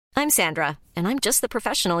I'm Sandra, and I'm just the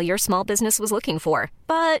professional your small business was looking for.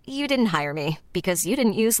 But you didn't hire me because you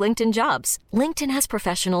didn't use LinkedIn Jobs. LinkedIn has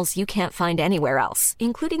professionals you can't find anywhere else,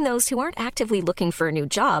 including those who aren't actively looking for a new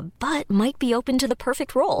job, but might be open to the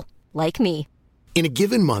perfect role, like me. In a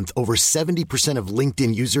given month, over 70% of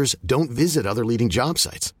LinkedIn users don't visit other leading job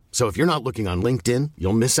sites. So if you're not looking on LinkedIn,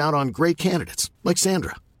 you'll miss out on great candidates like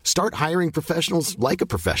Sandra. Start hiring professionals like a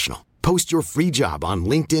professional. Post your free job on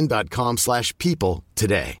linkedin.com/people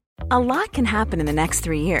today. A lot can happen in the next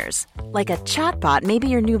 3 years. Like a chatbot may be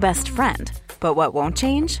your new best friend. But what won't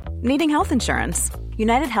change? Needing health insurance.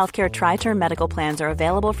 United Healthcare Tri-Term Medical Plans are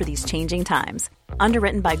available for these changing times.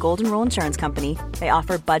 Underwritten by Golden Rule Insurance Company, they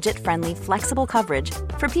offer budget-friendly, flexible coverage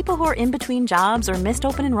for people who are in between jobs or missed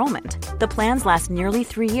open enrollment. The plans last nearly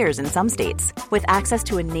 3 years in some states, with access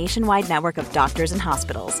to a nationwide network of doctors and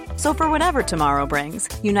hospitals. So for whatever tomorrow brings,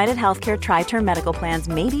 United Healthcare Tri-Term Medical Plans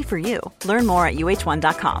may be for you. Learn more at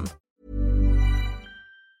uh1.com.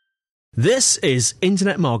 This is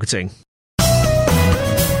Internet Marketing.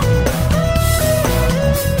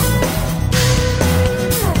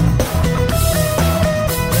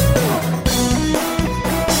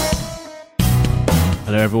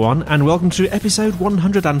 Hello everyone, and welcome to episode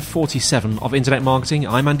 147 of Internet Marketing.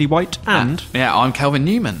 I'm Andy White, and... I'm Kelvin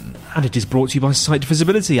Newman. And it is brought to you by Site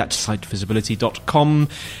Visibility at sitevisibility.com.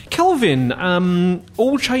 Kelvin,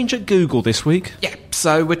 all change at Google this week? Yeah,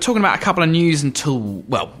 so we're talking about a couple of news and tool...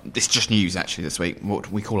 Well, it's just news actually this week,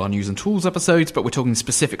 what we call our news and tools episodes, but we're talking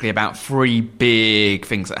specifically about 3 big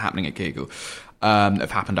things that are happening at Google that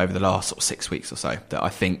have happened over the last sort of 6 weeks or so that I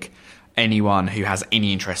think... anyone who has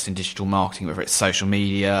any interest in digital marketing, whether it's social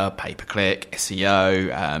media, pay-per-click,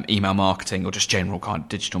 SEO, email marketing, or just general kind of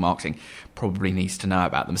digital marketing, probably needs to know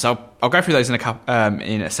about them. So I'll go through those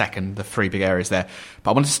in a second, the 3 big areas there.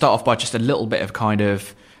 But I wanted to start off by just a little bit of kind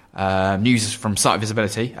of news from Site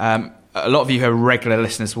Visibility. A lot of you who are regular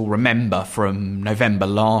listeners will remember from November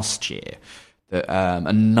last year that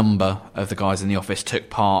a number of the guys in the office took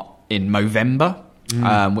part in Movember,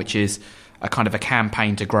 which is a kind of a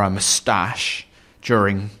campaign to grow a moustache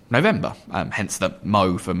during November, hence the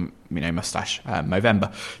Mo from moustache,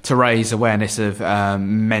 Movember, to raise awareness of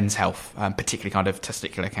men's health, particularly kind of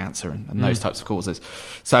testicular cancer and those types of causes.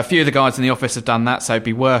 So a few of the guys in the office have done that, so it'd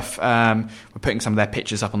be worth we're putting some of their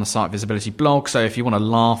pictures up on the Site Visibility blog, so if you want to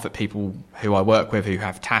laugh at people who I work with who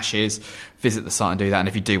have tashes, visit the site and do that, and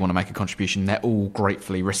if you do want to make a contribution, they're all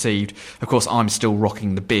gratefully received. Of course, I'm still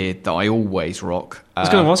rocking the beard that I always rock. I was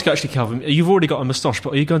going to ask you actually, Calvin, you've already got a moustache,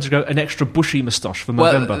 but are you going to go an extra bushy moustache for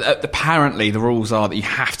November? Well, apparently the rules are that you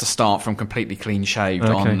have to start from completely clean shaved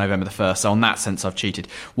on November the 1st, so in that sense I've cheated.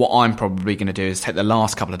 What I'm probably going to do is take the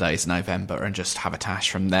last couple of days of November and just have a tash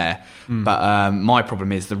from there. But my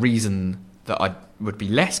problem is the reason that I would be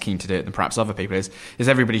less keen to do it than perhaps other people is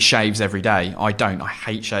everybody shaves every day. I don't. I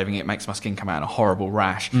hate shaving. It makes my skin come out in a horrible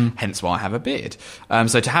rash, hence why I have a beard.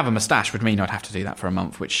 So to have a moustache would mean I'd have to do that for a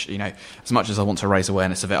month, which, as much as I want to raise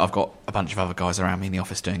awareness of it, I've got a bunch of other guys around me in the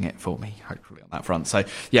office doing it for me, hopefully on that front. So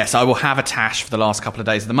yes, I will have a tash for the last couple of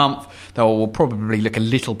days of the month, though I will probably look a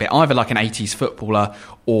little bit either like an 80s footballer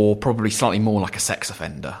or probably slightly more like a sex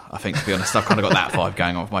offender. I think, to be honest, I've kind of got that vibe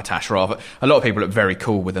going on with my tash. Rather, a lot of people look very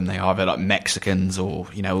cool with them. They are either like Mexicans or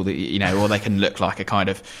or they can look like a kind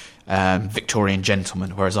of Victorian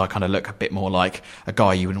gentleman, whereas I kind of look a bit more like a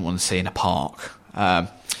guy you wouldn't want to see in a park.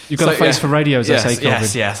 You've got a face for radio, as I say, Kelvin.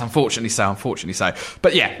 Yes, unfortunately so.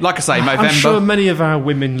 But yeah, like I say, Movember... I'm sure many of our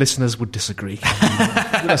women listeners would disagree.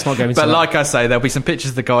 Let's not go into that. But like I say, there'll be some pictures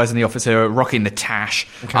of the guys in the office who are rocking the tash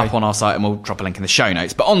up on our site, and we'll drop a link in the show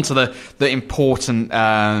notes. But on to the important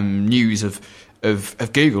news of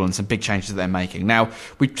Google and some big changes that they're making. Now,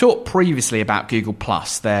 we've talked previously about Google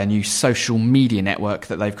Plus, their new social media network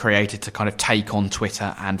that they've created to kind of take on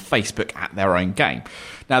Twitter and Facebook at their own game.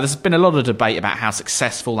 Now, there's been a lot of debate about how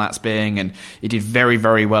successful that's been, and it did very,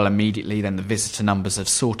 very well immediately. Then the visitor numbers have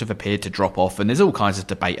sort of appeared to drop off, and there's all kinds of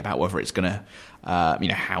debate about whether it's going to,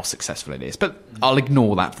 how successful it is. But I'll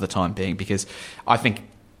ignore that for the time being, because I think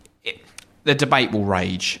the debate will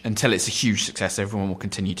rage until it's a huge success. Everyone will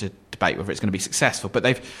continue to debate whether it's going to be successful. But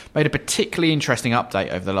they've made a particularly interesting update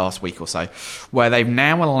over the last week or so, where they've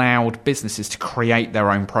now allowed businesses to create their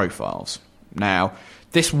own profiles. Now,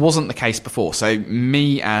 this wasn't the case before. So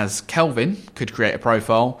me as Kelvin could create a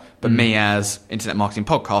profile, but me as Internet Marketing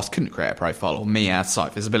Podcast couldn't create a profile, or me as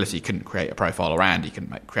Site Visibility couldn't create a profile, or Andy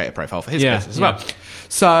couldn't create a profile for his business as well.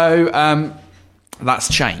 So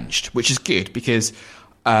that's changed, which is good, because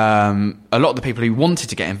a lot of the people who wanted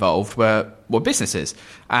to get involved were businesses,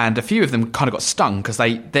 and a few of them kind of got stung because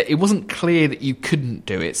it wasn't clear that you couldn't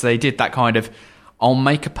do it. So they did that kind of, I'll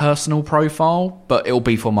make a personal profile, but it'll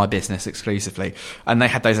be for my business exclusively. And they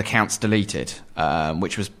had those accounts deleted,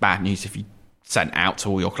 which was bad news if you sent out to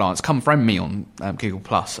all your clients. Come friend me on Google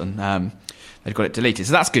Plus, and they've got it deleted.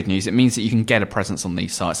 So that's good news. It means that you can get a presence on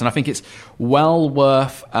these sites. And I think it's well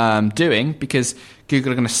worth doing, because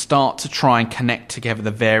Google are going to start to try and connect together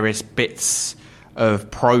the various bits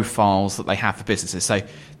of profiles that they have for businesses. So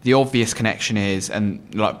the obvious connection is,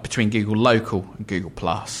 and like between Google Local and Google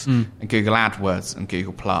Plus, and Google AdWords and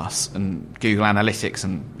Google Plus, and Google Analytics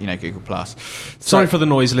and Google Plus. Sorry for the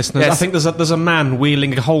noise, listeners. Yes. I think there's a man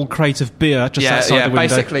wheeling a whole crate of beer just outside the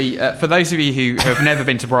window. Basically, for those of you who have never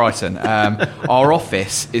been to Brighton, our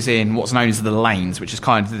office is in what's known as the Lanes, which is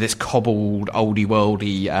kind of this cobbled,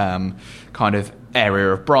 oldie-worldy kind of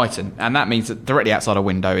area of Brighton, and that means that directly outside our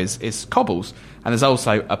window is cobbles. And there's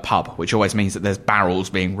also a pub, which always means that there's barrels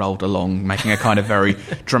being rolled along, making a kind of very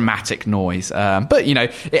dramatic noise. But,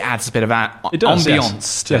 it adds a bit of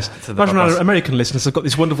ambience to the Imagine podcast. our American listeners have got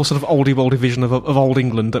this wonderful sort of oldie-worldy vision of old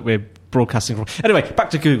England that we're broadcasting from. Anyway, back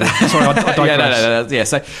to Google. Sorry, I digress. Yeah,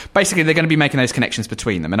 so basically they're going to be making those connections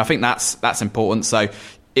between them. And I think that's important. So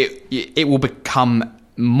it will become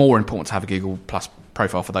more important to have a Google Plus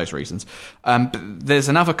profile for those reasons. But there's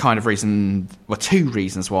another kind of reason, well, two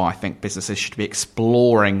reasons why I think businesses should be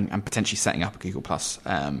exploring and potentially setting up a Google Plus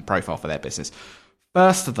profile for their business.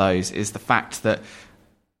 First of those is the fact that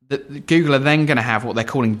Google are then going to have what they're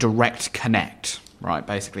calling direct connect, right,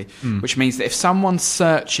 basically, which means that if someone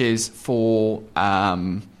searches for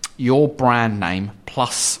your brand name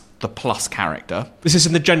plus the plus character... This is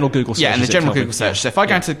in the general Google search. Yeah, in the general Google search. So if I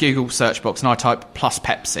go into the Google search box and I type plus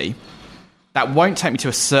Pepsi, that won't take me to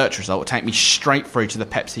a search result. It'll take me straight through to the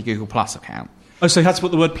Pepsi Google Plus account. Oh, so you had to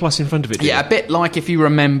put the word plus in front of it? Yeah, a bit like if you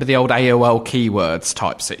remember the old AOL keywords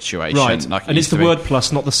type situation. Right, like and it's the word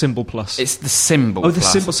plus, not the symbol plus. It's the symbol plus. Oh, the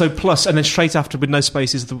plus. symbol, so plus, and then straight after with no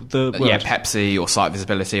spaces the word. Yeah, Pepsi or site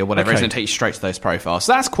visibility or whatever. Okay. It'll take you straight to those profiles.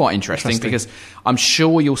 So that's quite interesting because I'm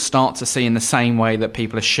sure you'll start to see in the same way that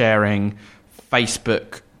people are sharing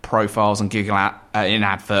Facebook profiles and Google in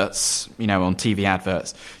adverts, on TV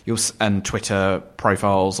adverts, and Twitter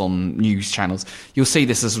profiles on news channels. You'll see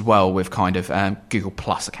this as well with kind of Google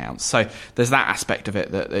Plus accounts. So there's that aspect of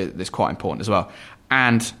it that's quite important as well.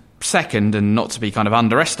 And second, and not to be kind of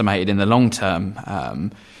underestimated in the long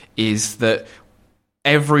term, is that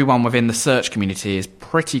everyone within the search community is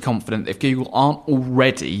pretty confident that if Google aren't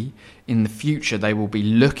already, in the future they will be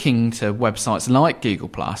looking to websites like Google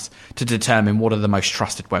Plus to determine what are the most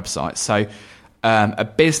trusted websites. So a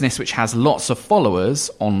business which has lots of followers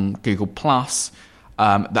on Google Plus,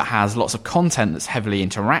 that has lots of content that's heavily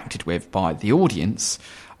interacted with by the audience,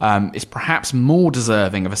 is perhaps more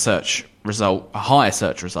deserving of a search result, a higher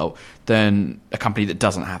search result, than a company that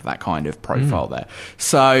doesn't have that kind of profile there.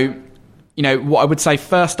 So, what I would say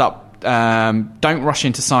first up, don't rush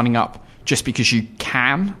into signing up just because you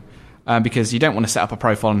can, because you don't want to set up a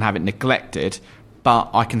profile and have it neglected.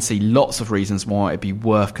 But I can see lots of reasons why it'd be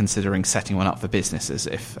worth considering setting one up for businesses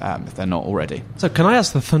if they're not already. So can I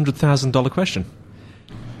ask the $100,000 question?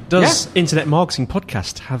 Does Internet Marketing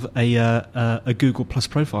Podcast have a Google Plus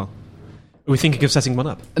profile? Are we thinking of setting one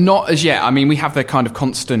up? Not as yet. I mean, we have the kind of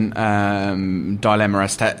constant dilemma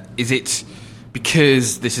as to, is it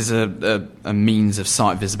because this is a means of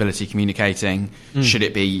site visibility communicating, should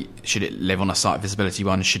it live on a site visibility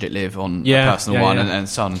one, should it live on a personal one, and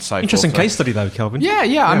so on and so forth. Interesting case study though, Kelvin.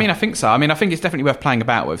 Yeah, I mean, I think so. I mean, I think it's definitely worth playing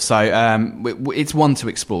about with. So it's one to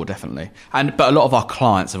explore, definitely. But a lot of our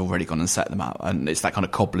clients have already gone and set them up, and it's that kind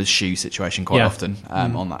of cobbler's shoe situation quite often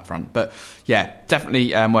on that front. But yeah,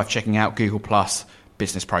 definitely worth checking out Google Plus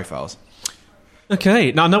business profiles.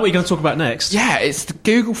 Okay, now I know what you're going to talk about next. Yeah, it's the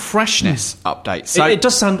Google Freshness update. So it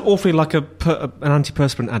does sound awfully like an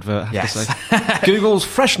antiperspirant advert, I have to say. Google's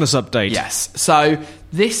Freshness update. Yes. So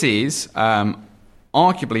this is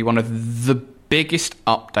arguably one of the biggest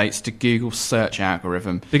updates to Google's search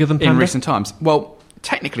algorithm Bigger than Panda? in recent times. Well,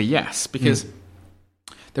 technically, yes, because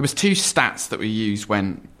there was two stats that were used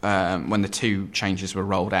when the two changes were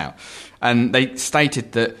rolled out. And they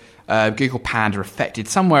stated that Google Panda affected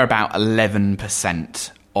somewhere about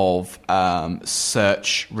 11% of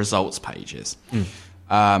search results pages.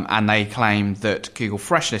 And they claimed that Google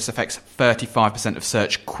Freshness affects 35% of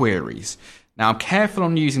search queries. Now, I'm careful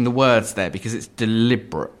on using the words there because it's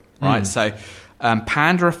deliberate, right? So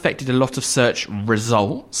Panda affected a lot of search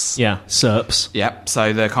results. Yeah, SERPs. Yeah,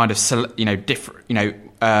 so the kind of, different,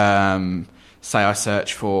 say I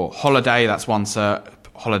search for holiday, that's one SERP.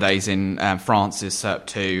 Holidays in France is SERP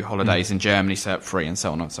 2, holidays in Germany SERP 3, and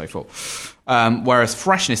so on and so forth. Whereas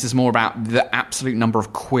Freshness is more about the absolute number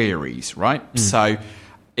of queries, right? So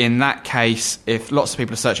in that case, if lots of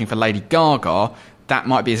people are searching for Lady Gaga, that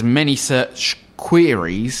might be as many search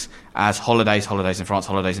queries as holidays in France,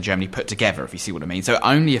 holidays in Germany put together, if you see what I mean. So it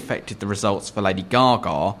only affected the results for Lady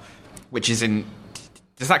Gaga, which is in...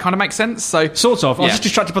 Does that kind of make sense? So sort of. I was just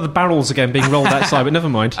distracted by the barrels again being rolled outside, but never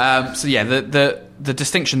mind. So yeah, the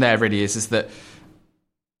distinction there really is that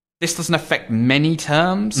this doesn't affect many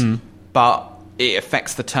terms, but it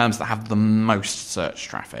affects the terms that have the most search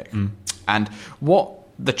traffic. And what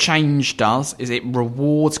the change does is it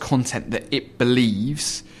rewards content that it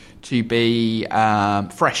believes to be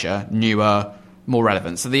fresher, newer, more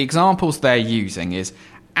relevant. So the examples they're using is,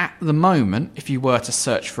 at the moment, if you were to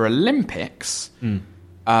search for Olympics,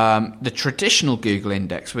 the traditional Google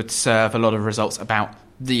index would serve a lot of results about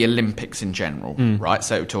the Olympics in general, right?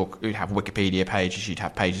 So you'd have Wikipedia pages, you'd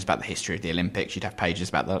have pages about the history of the Olympics, you'd have pages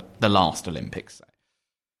about the last Olympics.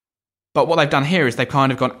 But what they've done here is they've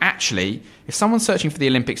kind of gone, actually, if someone's searching for the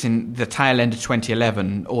Olympics in the tail end of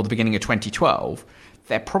 2011 or the beginning of 2012,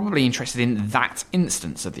 they're probably interested in that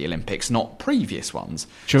instance of the Olympics, not previous ones.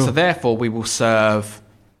 Sure. So therefore, we will serve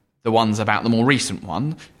the ones about the more recent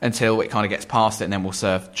one until it kind of gets past it, and then we'll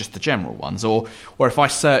serve just the general ones. Or if I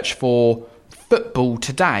search for football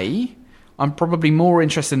today, I'm probably more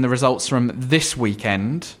interested in the results from this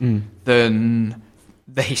weekend than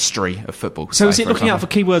the history of football. So is it looking out for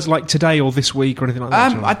keywords like today or this week or anything like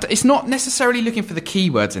that? It's not necessarily looking for the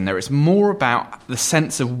keywords in there. It's more about the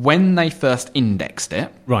sense of when they first indexed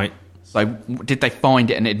it. Right. So did they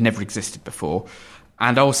find it and it had never existed before?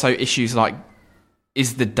 And also issues like,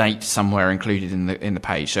 is the date somewhere included in the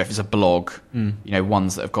page? So if it's a blog,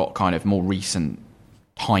 ones that have got kind of more recent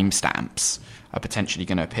timestamps are potentially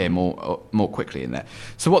going to appear more quickly in there.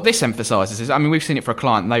 So what this emphasises is, I mean, we've seen it for a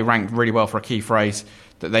client, and they ranked really well for a key phrase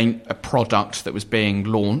a product that was being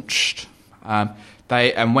launched.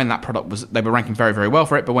 And when that product they were ranking very, very well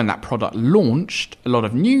for it, but when that product launched, a lot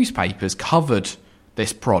of newspapers covered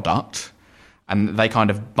this product, and they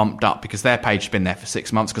kind of bumped up because their page had been there for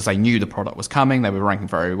 6 months because they knew the product was coming. They were ranking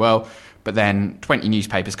very well. But then 20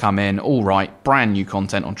 newspapers come in, all right, brand new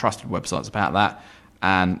content on trusted websites about that,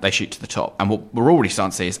 and they shoot to the top. And what we're already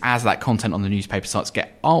starting to see is, as that content on the newspaper sites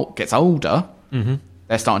gets older,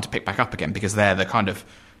 they're starting to pick back up again because they're the kind of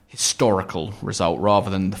historical result rather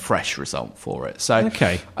than the fresh result for it. So,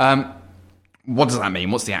 what does that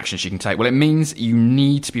mean? What's the actions you can take? Well, it means you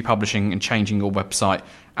need to be publishing and changing your website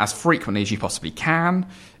as frequently as you possibly can.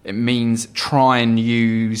 It means try and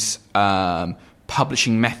use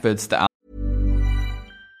publishing methods that are...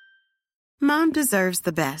 Mom deserves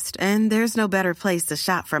the best, and there's no better place to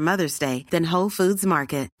shop for Mother's Day than Whole Foods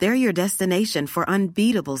Market. They're your destination for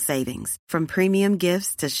unbeatable savings, from premium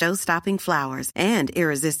gifts to show-stopping flowers and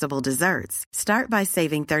irresistible desserts. Start by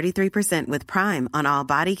saving 33% with Prime on all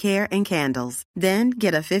body care and candles. Then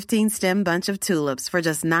get a 15-stem bunch of tulips for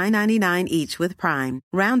just $9.99 each with Prime.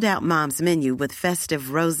 Round out Mom's menu with festive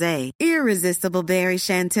rosé, irresistible berry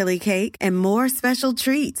chantilly cake, and more special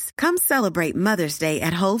treats. Come celebrate Mother's Day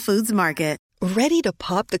at Whole Foods Market. Ready to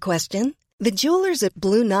pop the question? The jewelers at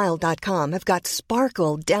BlueNile.com have got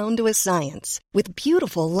sparkle down to a science with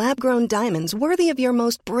beautiful lab-grown diamonds worthy of your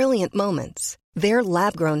most brilliant moments. Their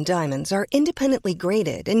lab-grown diamonds are independently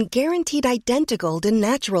graded and guaranteed identical to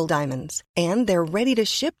natural diamonds, and they're ready to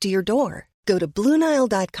ship to your door. Go to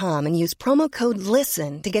BlueNile.com and use promo code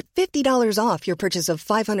LISTEN to get $50 off your purchase of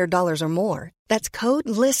 $500 or more. That's code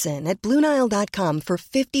LISTEN at BlueNile.com for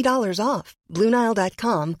 $50 off.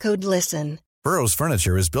 BlueNile.com, code LISTEN. Burrow's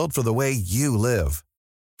furniture is built for the way you live.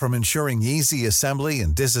 From ensuring easy assembly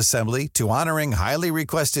and disassembly to honoring highly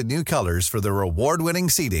requested new colors for their award-winning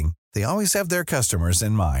seating, they always have their customers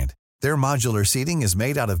in mind. Their modular seating is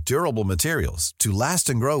made out of durable materials to last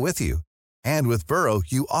and grow with you. And with Burrow,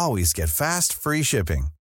 you always get fast, free shipping.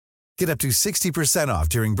 Get up to 60% off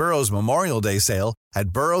during Burrow's Memorial Day sale at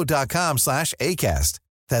burrow.com/ACAST.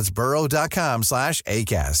 That's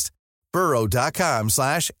burrow.com/ACAST.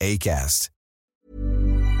 burrow.com/ACAST.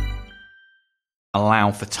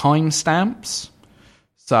 Allow for timestamps.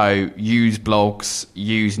 So use blogs,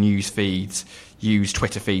 use news feeds, use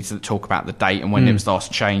Twitter feeds that talk about the date and when it was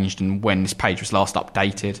last changed and when this page was last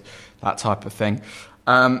updated, that type of thing.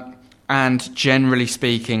 And generally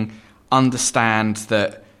speaking, understand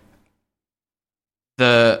that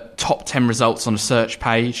the top 10 results on a search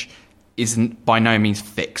page isn't by no means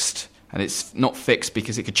fixed. And it's not fixed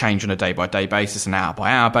because it could change on a day-by-day basis, an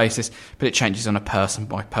hour-by-hour basis, but it changes on a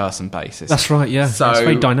person-by-person basis. That's right, yeah. So it's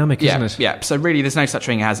very dynamic, isn't it? Yeah, so really there's no such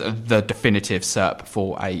thing as the definitive SERP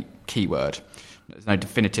for a keyword. There's no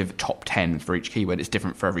definitive top 10 for each keyword. It's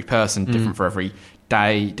different for every person, different for every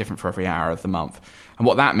day, different for every hour of the month. And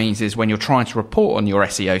what that means is when you're trying to report on your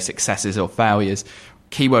SEO successes or failures,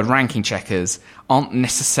 keyword ranking checkers aren't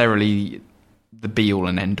necessarily the be-all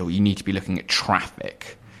and end-all. You need to be looking at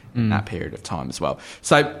traffic in that period of time as well.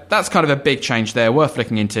 So that's kind of a big change there, worth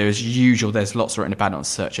looking into. As usual, there's lots written about it on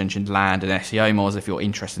Search Engine Land and SEO Moz if you're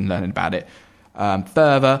interested in learning about it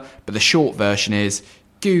further. But the short version is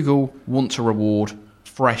Google want to reward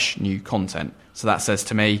fresh new content. So that says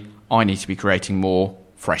to me, I need to be creating more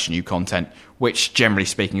fresh new content, which generally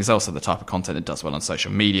speaking is also the type of content that does well on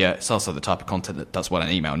social media. It's also the type of content that does well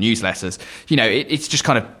in email newsletters. You know, it's just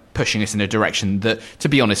kind of pushing us in a direction that, to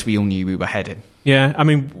be honest, we all knew we were heading. Yeah, I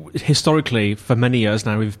mean, historically, for many years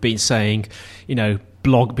now, we've been saying, you know,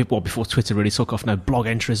 before Twitter really took off, no, blog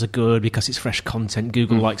entries are good because it's fresh content.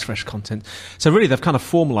 Google likes fresh content. So really, they've kind of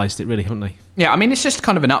formalised it, really, haven't they? Yeah, I mean, it's just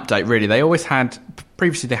kind of an update, really.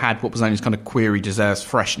 Previously they had what was known as kind of query deserves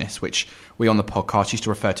freshness, which we on the podcast used to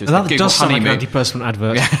refer to as the Google does sound honeymoon. Like an anti-perspirant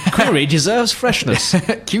advert. Query deserves freshness.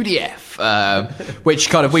 QDF, which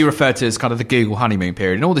kind of we refer to as kind of the Google honeymoon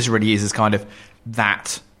period. And all this really is kind of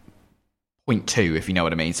that point 2, if you know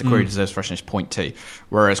what I mean. So query deserves freshness point 2,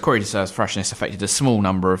 whereas query deserves freshness affected a small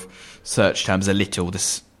number of search terms a little.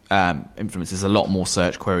 This influences a lot more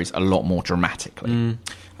search queries a lot more dramatically.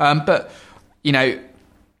 But, you know,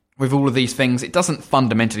 with all of these things, it doesn't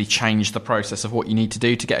fundamentally change the process of what you need to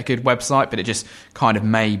do to get a good website, but it just kind of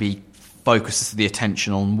maybe focuses the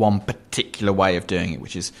attention on one particular way of doing it,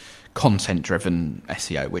 which is content-driven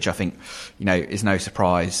SEO, which I think, you know, is no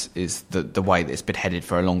surprise, is the way that it's been headed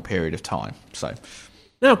for a long period of time. So,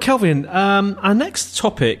 now, Kelvin, our next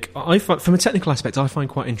topic, I find, from a technical aspect, I find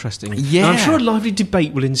quite interesting. Yeah. And I'm sure a lively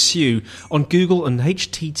debate will ensue on Google and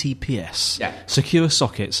HTTPS, secure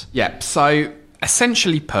sockets. Yeah, so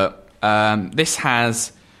essentially put, this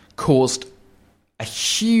has caused a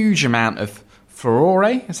huge amount of furore,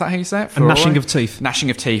 is that how you say it? And gnashing of teeth. Gnashing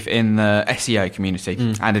of teeth in the SEO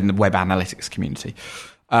community and in the web analytics community.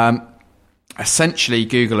 Essentially,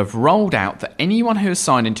 Google have rolled out that anyone who has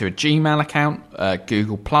signed into a Gmail account, a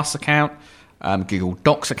Google Plus account, Google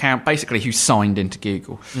Docs account, basically who's signed into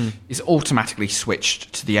Google, is automatically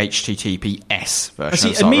switched to the HTTPS version.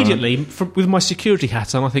 I see, immediately, with my security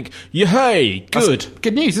hat on, I think, yay, good. That's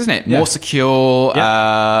good news, isn't it? Yeah. More secure,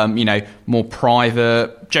 you know, more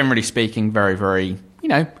private, generally speaking, very, very, you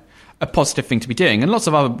know, a positive thing to be doing. And lots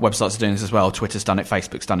of other websites are doing this as well. Twitter's done it,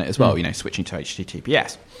 Facebook's done it as well, you know, switching to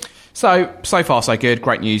HTTPS. So far, so good.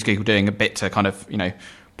 Great news. Google doing a bit to kind of, you know,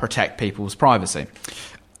 protect people's privacy.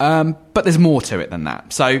 But there's more to it than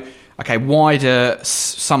that. So, okay, why do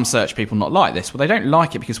some search people not like this? Well, they don't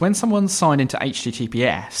like it because when someone's signed into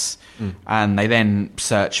HTTPS and they then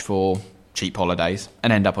search for cheap holidays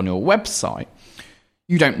and end up on your website,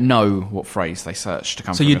 you don't know what phrase they searched to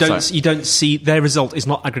come from. So you don't see their result is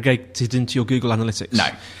not aggregated into your Google Analytics. No,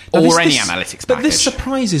 now, or any analytics package. But this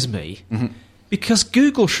surprises me. Because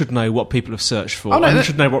Google should know what people have searched for and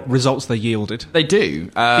should know what results they yielded. They do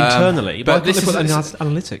internally, but this is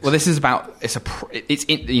analytics. Well, this is about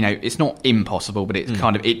it's not impossible, but it's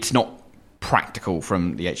kind of it's not practical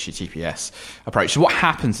from the HTTPS approach. So what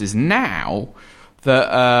happens is now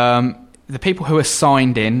that the people who are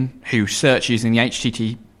signed in who search using the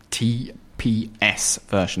HTTPS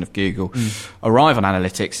version of Google arrive on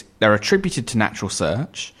analytics. They're attributed to natural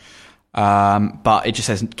search. But it just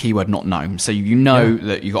says keyword not known. So you know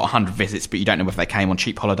that you got 100 visits, but you don't know if they came on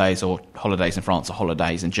cheap holidays or holidays in France or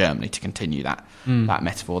holidays in Germany, to continue that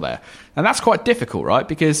metaphor there. And that's quite difficult, right?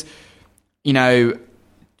 Because, you know,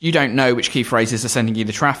 you don't know which key phrases are sending you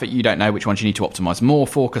the traffic. You don't know which ones you need to optimize more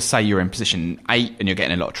for, because say you're in position 8 and you're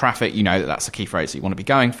getting a lot of traffic, you know that that's a key phrase that you want to be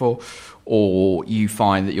going for. Or you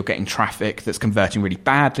find that you're getting traffic that's converting really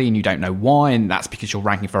badly and you don't know why, and that's because you're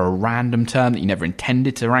ranking for a random term that you never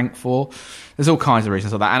intended to rank for. There's all kinds of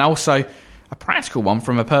reasons for that. And also, a practical one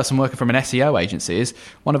from a person working from an SEO agency is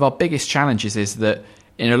one of our biggest challenges is that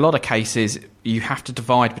in a lot of cases, you have to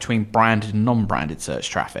divide between branded and non-branded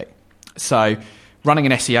search traffic. So running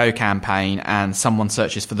an SEO campaign and someone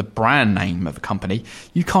searches for the brand name of a company,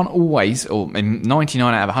 you can't always, or in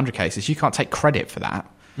 99 out of 100 cases, you can't take credit for that.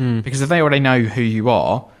 Because if they already know who you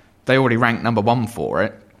are, they already rank number 1 for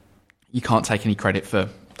it, you can't take any credit for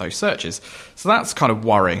those searches. So that's kind of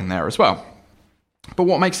worrying there as well. But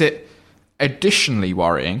what makes it additionally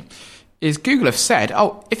worrying is Google have said,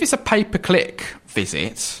 if it's a pay-per-click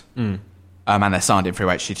visit and they're signed in through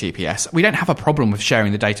HTTPS, we don't have a problem with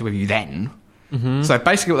sharing the data with you then. So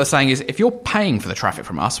basically what they're saying is if you're paying for the traffic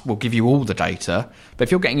from us, we'll give you all the data. But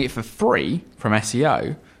if you're getting it for free from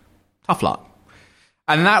SEO, tough luck.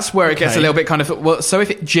 And that's where it gets a little bit kind of, well, so if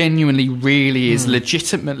it genuinely really is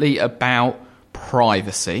legitimately about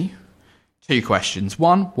privacy two questions.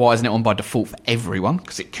 One, why isn't it on by default for everyone?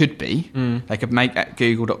 Because it could be. They could make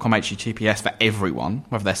google.com HTTPS for everyone,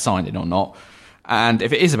 whether they're signed in or not. And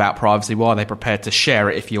if it is about privacy, why are they prepared to share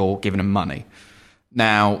it if you're giving them money?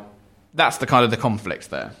 Now, that's the kind of the conflict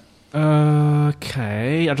there.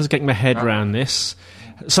 Okay, I'm just getting my head around this.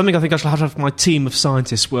 Something I think I shall have to have my team of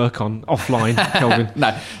scientists work on offline, Kelvin.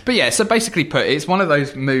 No, but yeah, so basically put, it's one of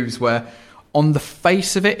those moves where on the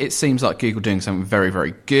face of it, it seems like Google doing something very,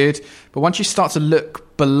 very good. But once you start to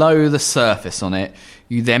look below the surface on it,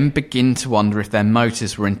 you then begin to wonder if their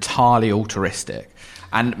motives were entirely altruistic.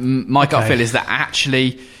 And my gut feel is that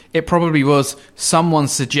actually it probably was someone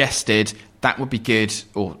suggested that would be good,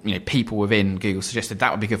 or people within Google suggested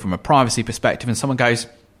that would be good from a privacy perspective, and someone goes,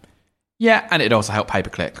 yeah, and it'd also help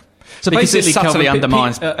pay-per-click. So because basically, it subtly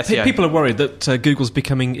undermines SEO. People are worried that Google's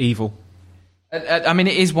becoming evil. I mean,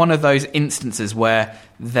 it is one of those instances where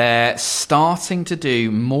they're starting to do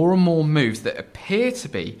more and more moves that appear to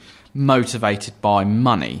be motivated by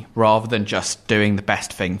money rather than just doing the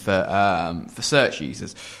best thing for search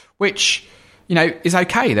users, which is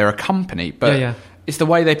okay. They're a company, but it's the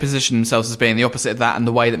way they position themselves as being the opposite of that, and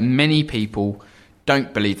the way that many people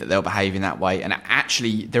don't believe that they'll behave in that way, and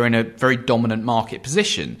actually they're in a very dominant market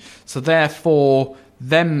position. So therefore,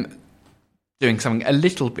 them doing something a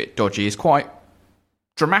little bit dodgy is quite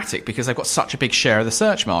dramatic because they've got such a big share of the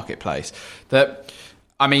search marketplace that,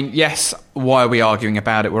 I mean, yes, why are we arguing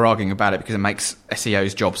about it? We're arguing about it because it makes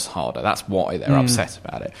SEO's jobs harder. That's why they're upset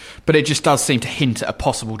about it. But it just does seem to hint at a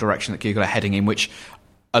possible direction that Google are heading in, which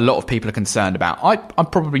a lot of people are concerned about. I'm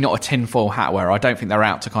probably not a tinfoil hat wearer. I don't think they're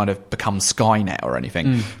out to kind of become Skynet or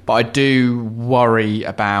anything. But I do worry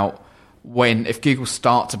about if Google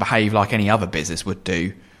start to behave like any other business would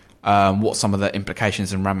do, what some of the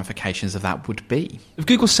implications and ramifications of that would be. Have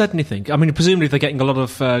Google said anything? I mean, presumably they're getting a lot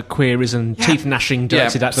of queries and teeth gnashing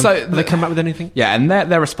directed at them. So Have they come up with anything? Yeah, and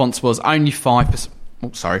their response was only 5%.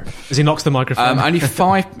 Oh, sorry. As he knocks the microphone. Only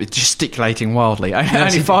 5%, gesticulating wildly.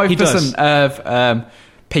 Yes, only 5% of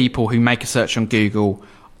people who make a search on Google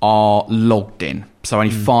are logged in. So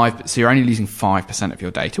only 5%. So you're only losing 5% of your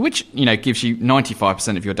data, which gives you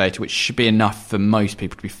 95% of your data, which should be enough for most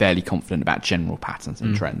people to be fairly confident about general patterns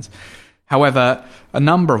and trends. However, a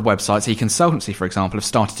number of websites, eConsultancy, for example, have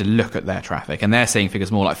started to look at their traffic, and they're seeing figures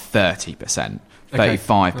more like 30%.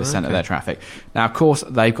 35% of their traffic. Now, of course,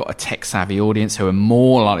 they've got a tech-savvy audience who are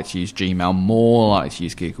more likely to use Gmail, more likely to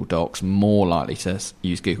use Google Docs, more likely to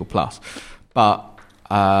use Google+. But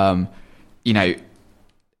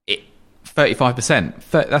 35%,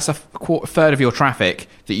 that's a third of your traffic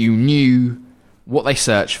that you knew what they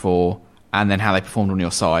searched for and then how they performed on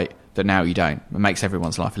your site, that now you don't. It makes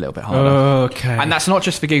everyone's life a little bit harder. Okay. And that's not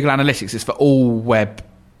just for Google Analytics, it's for all web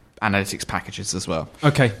analytics packages as well.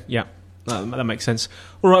 Okay, yeah. That makes sense.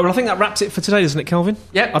 All right, well, I think that wraps it for today, doesn't it, Kelvin?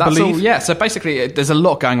 Yeah, that's all. Yeah, so basically, there's a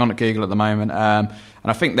lot going on at Google at the moment, and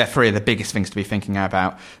I think they're three of the biggest things to be thinking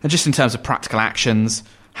about. And just in terms of practical actions,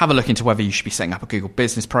 have a look into whether you should be setting up a Google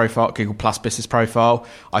Business profile, Google Plus Business profile.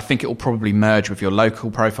 I think it will probably merge with your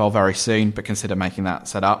local profile very soon, but consider making that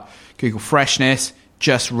set up. Google Freshness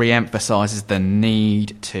just re-emphasises the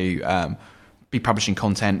need to be publishing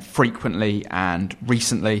content frequently and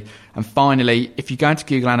recently. And finally, if you go into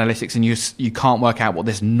Google Analytics and you can't work out what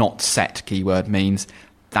this not set keyword means,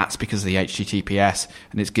 that's because of the HTTPS,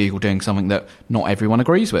 and it's Google doing something that not everyone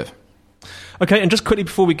agrees with. Okay, and just quickly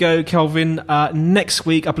before we go, Kelvin, next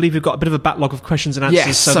week, I believe we've got a bit of a backlog of questions and answers.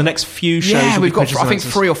 Yes, so the next few shows... Yeah, we've got, I think,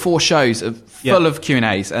 3 or 4 shows full of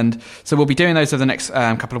Q&As. And so we'll be doing those over the next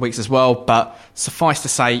couple of weeks as well. But suffice to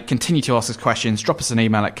say, continue to ask us questions. Drop us an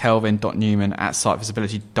email at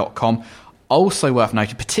kelvin.newman@sitevisibility.com. Also worth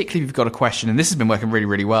noting, particularly if you've got a question, and this has been working really,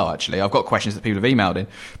 really well, actually. I've got questions that people have emailed in,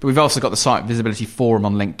 but we've also got the Site Visibility Forum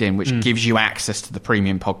on LinkedIn, which gives you access to the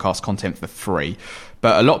premium podcast content for free.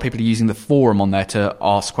 But a lot of people are using the forum on there to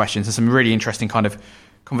ask questions. There's some really interesting kind of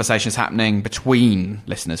conversations happening between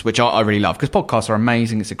listeners, which I really love, because podcasts are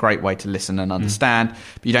amazing. It's a great way to listen and understand,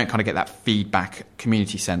 but you don't kind of get that feedback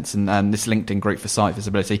community sense. And this LinkedIn group for Site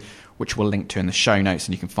Visibility, which we'll link to in the show notes,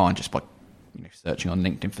 and you can find just by searching on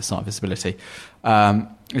LinkedIn for Site Visibility,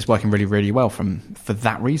 is working really, really well for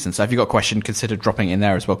that reason. So if you've got a question, consider dropping it in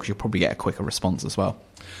there as well, because you'll probably get a quicker response as well.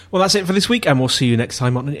 Well, that's it for this week, and we'll see you next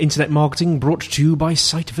time on Internet Marketing, brought to you by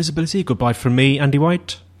Site Visibility. Goodbye from me, Andy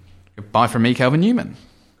White. Goodbye from me, Kelvin Newman.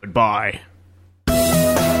 Goodbye.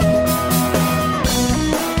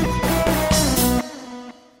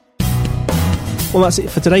 Well, that's it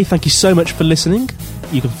for today. Thank you so much for listening.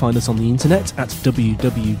 You can find us on the internet at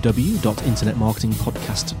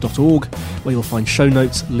www.internetmarketingpodcast.org, where you'll find show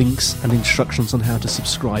notes, links, and instructions on how to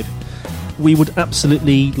subscribe. we would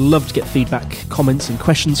absolutely love to get feedback, comments and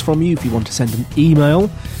questions from you. If you want to send an email,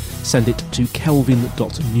 send it to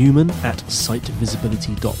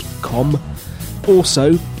kelvin.newman@sitevisibility.com.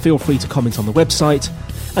 Also, feel free to comment on the website,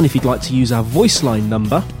 and if you'd like to use our voice line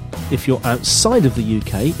number, if you're outside of the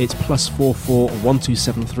UK, it's +44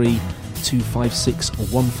 1273 256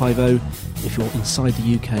 150. If you're inside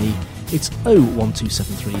the UK, it's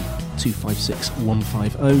 01273 256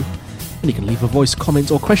 150. And you can leave a voice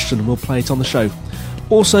comment or question and we'll play it on the show.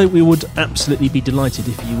 Also, we would absolutely be delighted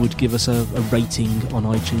if you would give us a rating on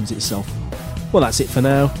iTunes itself. Well, that's it for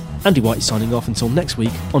now. Andy White is signing off until next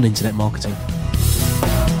week on Internet Marketing.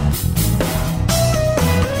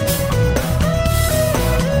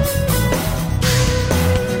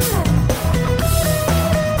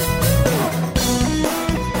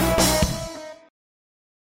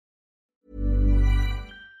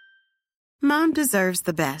 Mom deserves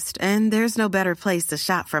the best, and there's no better place to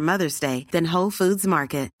shop for Mother's Day than Whole Foods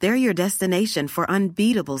Market. They're your destination for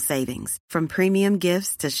unbeatable savings, from premium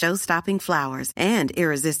gifts to show-stopping flowers and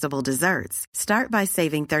irresistible desserts. Start by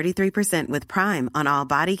saving 33% with Prime on all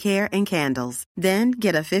body care and candles. Then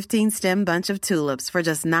get a 15-stem bunch of tulips for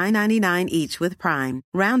just $9.99 each with Prime.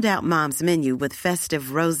 Round out Mom's menu with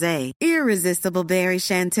festive rosé, irresistible berry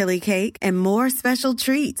chantilly cake, and more special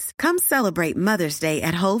treats. Come celebrate Mother's Day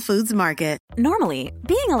at Whole Foods Market. Normally,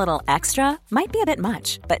 being a little extra might be a bit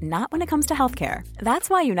much, but not when it comes to healthcare. That's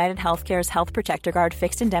why United Healthcare's Health Protector Guard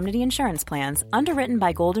fixed indemnity insurance plans, underwritten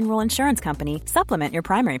by Golden Rule Insurance Company, supplement your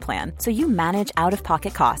primary plan so you manage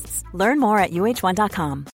out-of-pocket costs. Learn more at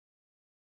uh1.com.